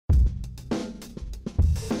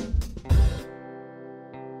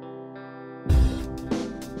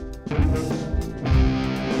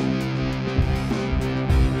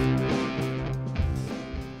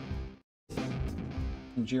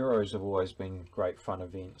Enduros have always been great fun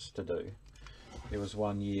events to do. There was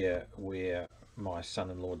one year where my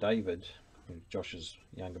son-in-law David, Josh's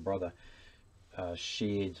younger brother,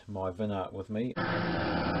 shared my Vinart with me.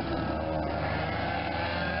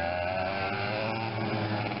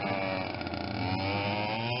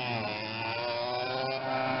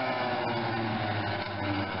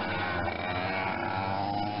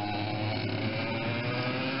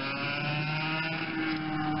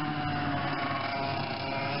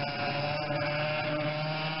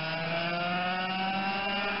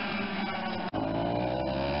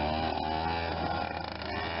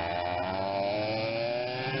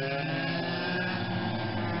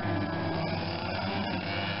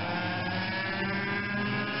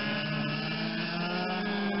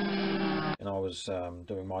 And I was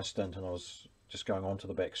doing my stint, and I was just going onto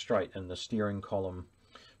the back straight, and the steering column,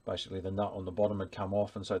 basically the nut on the bottom had come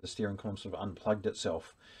off, and so the steering column sort of unplugged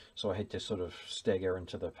itself, so I had to sort of stagger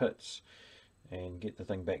into the pits and get the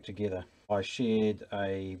thing back together. I shared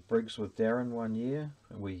a Briggs with Darren one year,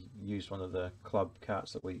 and we used one of the club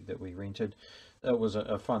karts that we rented. It was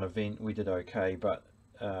a fun event. We did okay, but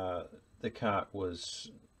the kart was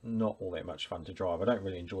not all that much fun to drive. I don't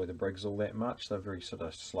really enjoy the Briggs all that much. They're very sort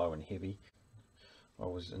of slow and heavy. I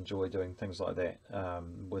always enjoy doing things like that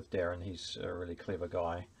with Darren. He's a really clever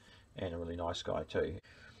guy and a really nice guy too.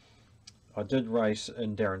 I did race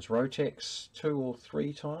in Darren's Rotax 2 or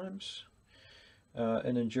 3 times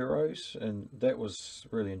in Enduros, and that was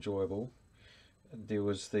really enjoyable. There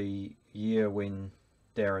was the year when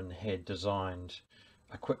Darren had designed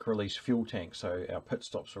a quick release fuel tank, so our pit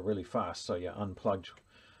stops were really fast, so you unplugged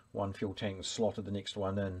one fuel tank and slotted the next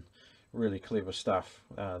one in. Really clever stuff.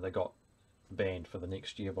 They got banned for the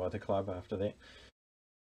next year by the club after that.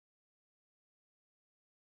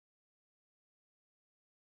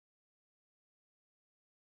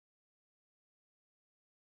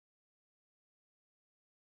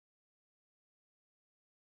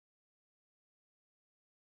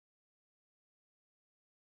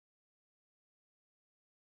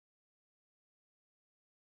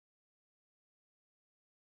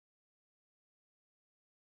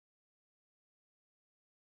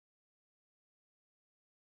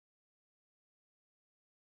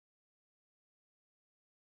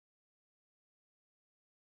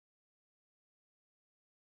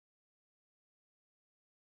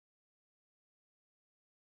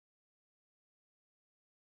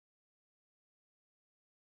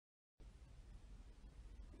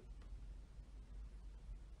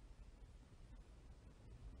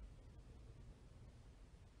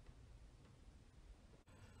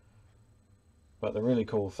 But the really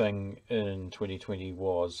cool thing in 2020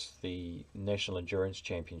 was the National Endurance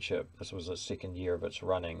Championship. This was the second year of its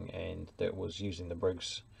running, and that was using the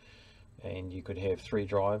Briggs, and you could have 3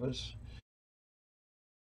 drivers.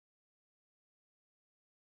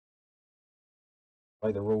 The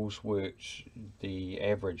way the rules worked, the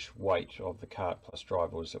average weight of the kart plus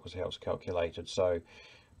driver was, that was how it was calculated. So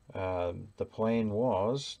the plan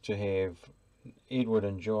was to have Edward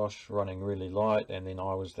and Josh running really light, and then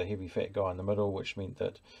I was the heavy fat guy in the middle, which meant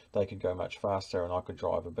that they could go much faster and I could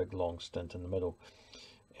drive a big long stint in the middle.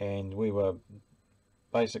 And we were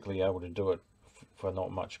basically able to do it for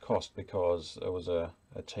not much cost, because it was a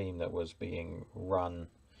team that was being run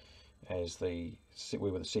as we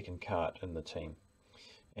were the second kart in the team,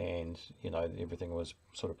 and you know, everything was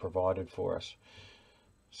sort of provided for us.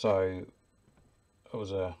 So it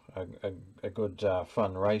was a good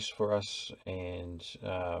fun race for us, and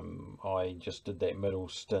I just did that middle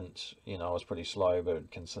stint. You know, I was pretty slow but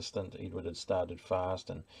consistent. Edward had started fast,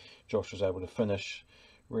 and Josh was able to finish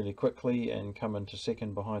really quickly and come into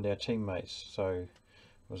second behind our teammates. So it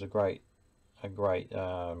was a great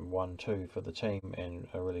 1-2 for the team, and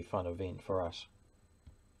a really fun event for us.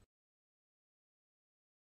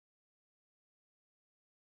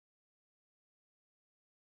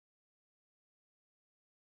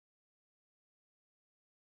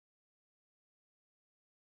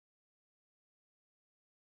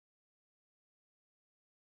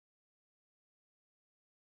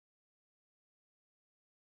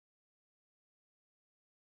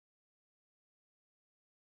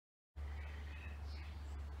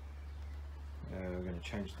 We're going to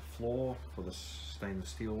change the floor for this stainless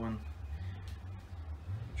steel one,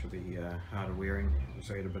 which will be harder wearing,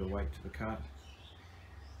 so add a bit of weight to the kart.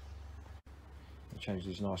 I'll change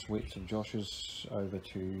these nice wets of Josh's over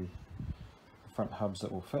to front hubs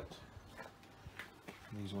that will fit.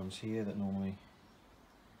 These ones here that normally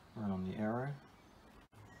run on the arrow.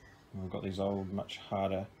 And we've got these old, much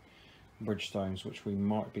harder Bridgestones, which we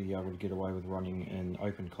might be able to get away with running in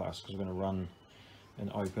open class, because we're going to run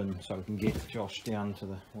and open, so we can get Josh down to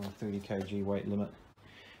the 130 kg weight limit,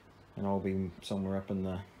 and I'll be somewhere up in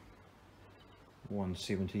the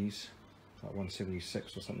 170s, like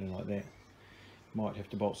 176 or something like that. Might have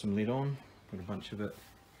to bolt some lead on. Got a bunch of it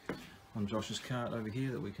on Josh's cart over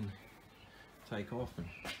here that we can take off and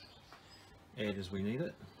add as we need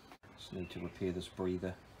it. Just need to repair this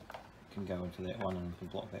breather. Can go into that one and we can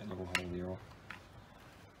block that little hole there off.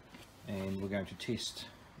 And we're going to test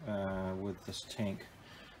with this tank.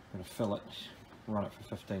 I'm going to fill it, run it for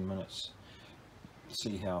 15 minutes,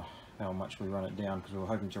 see how much we run it down, because we were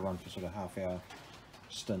hoping to run for sort of half-hour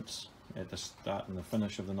stints at the start and the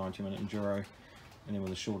finish of the 90-minute Enduro, and then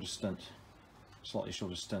with a shorter stint, slightly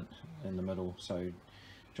shorter stint in the middle. So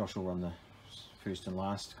Josh will run the first and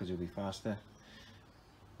last because he'll be faster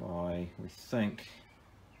by, we think,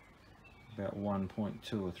 about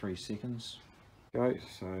 1.2 or 3 seconds. Go,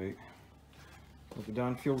 so look, we're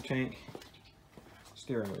done. Fuel tank,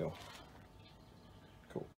 steering wheel.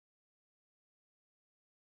 Cool.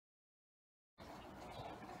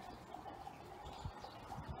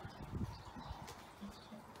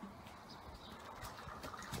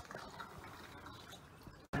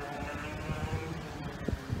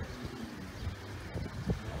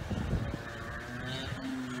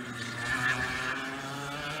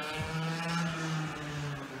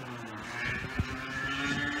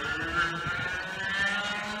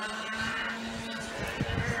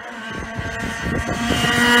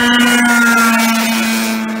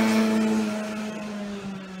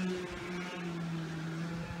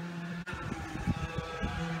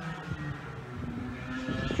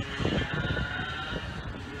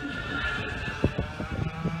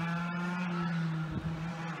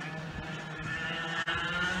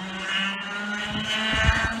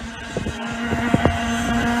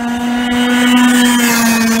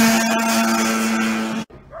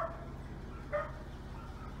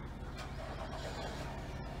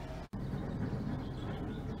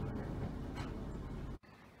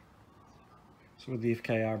 So with the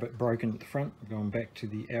FKR a bit broken at the front, we're going back to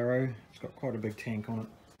the Arrow. It's got quite a big tank on it.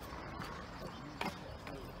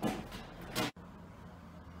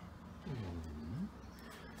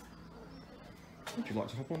 Would you like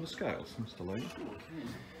to hop on the scales, Mr. Lee?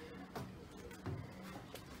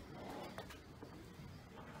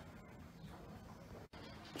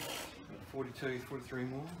 42, 43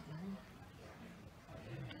 more.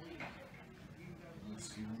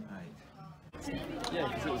 7, 8. Yeah,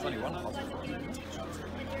 because it was only one puzzle.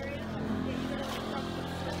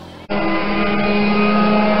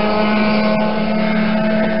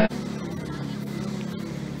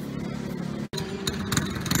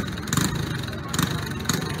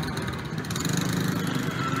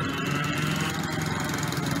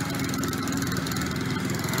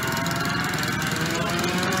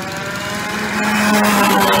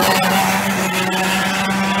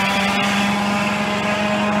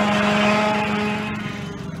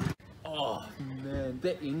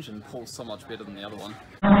 That engine pulls so much better than the other one.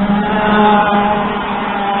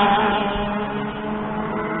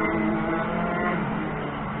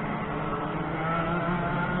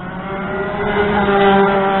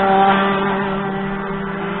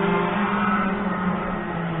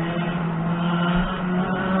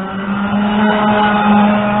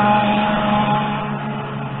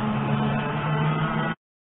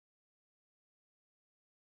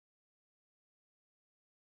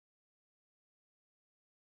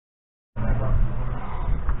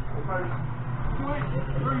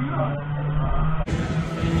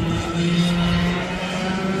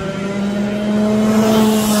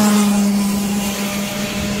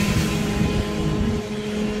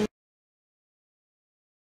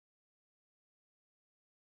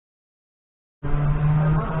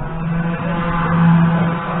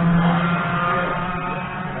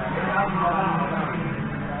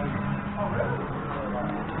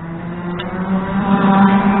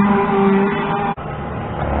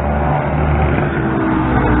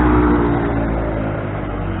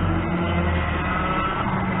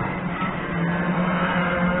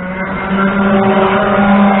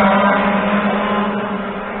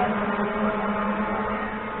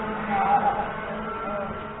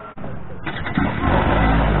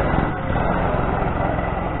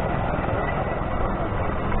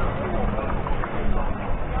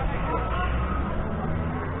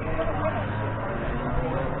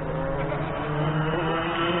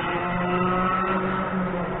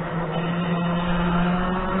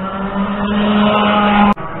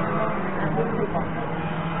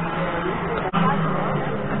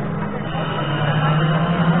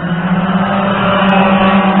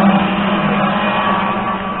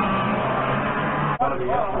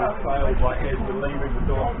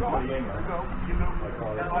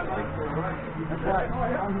 You can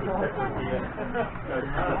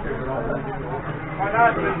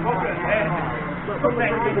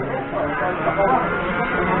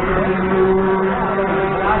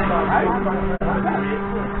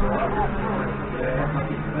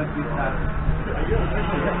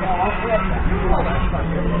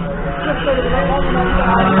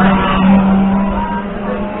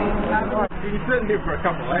sit here for a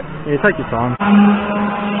couple of laps. Yeah, take your time.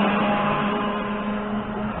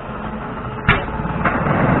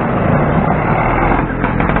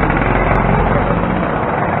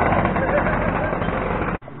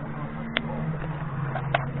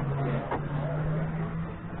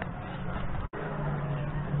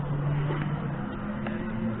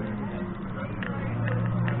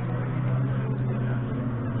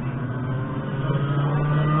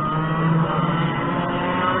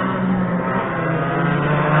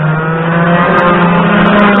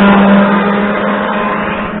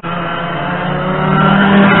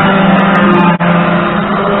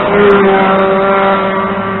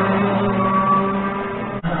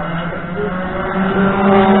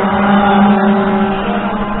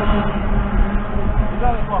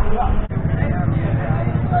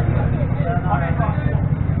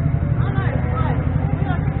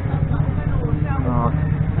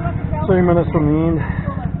 Minutes from the end.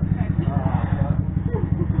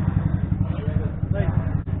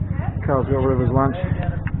 Carl's got rid of his lunch.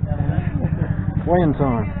 Weigh-in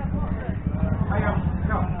time.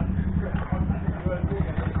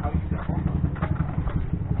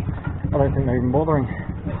 I don't think they're even bothering.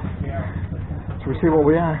 Should we see what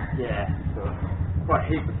we are? Yeah, sure. Quite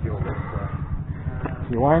heap of fuel.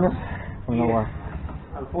 You weighing us? Or no way?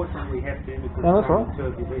 Unfortunately, we have to end because no, that's right.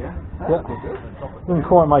 here. Yep. Didn't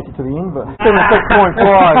quite make it to the end, but 76.5.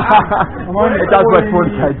 It does weigh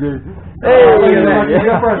 40 kg. Hey,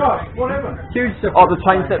 What happened? huge difference. Oh, the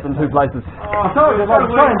chain stepped in 2 places. I told you, like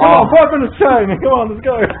the chain. Come on, 5 minutes chain. Come on, let's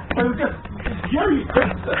go.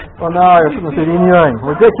 Oh no, I shouldn't have said anything.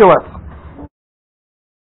 Ridiculous.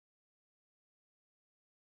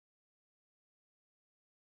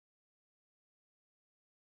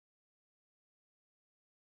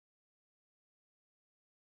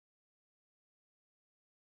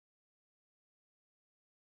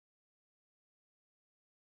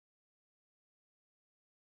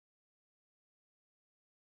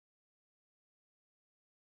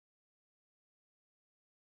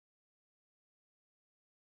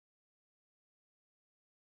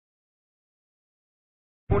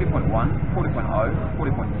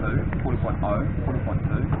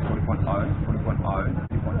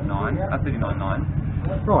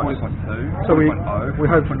 Right. So we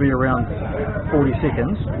hope to be around 40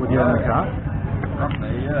 seconds with you in the car.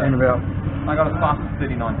 Roughly, yeah. And about... I got as fast as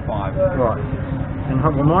 39.5. Right. And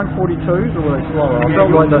were mine 42s or were they slower? Yeah, I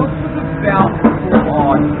felt like about...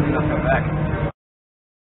 Oh, I just back.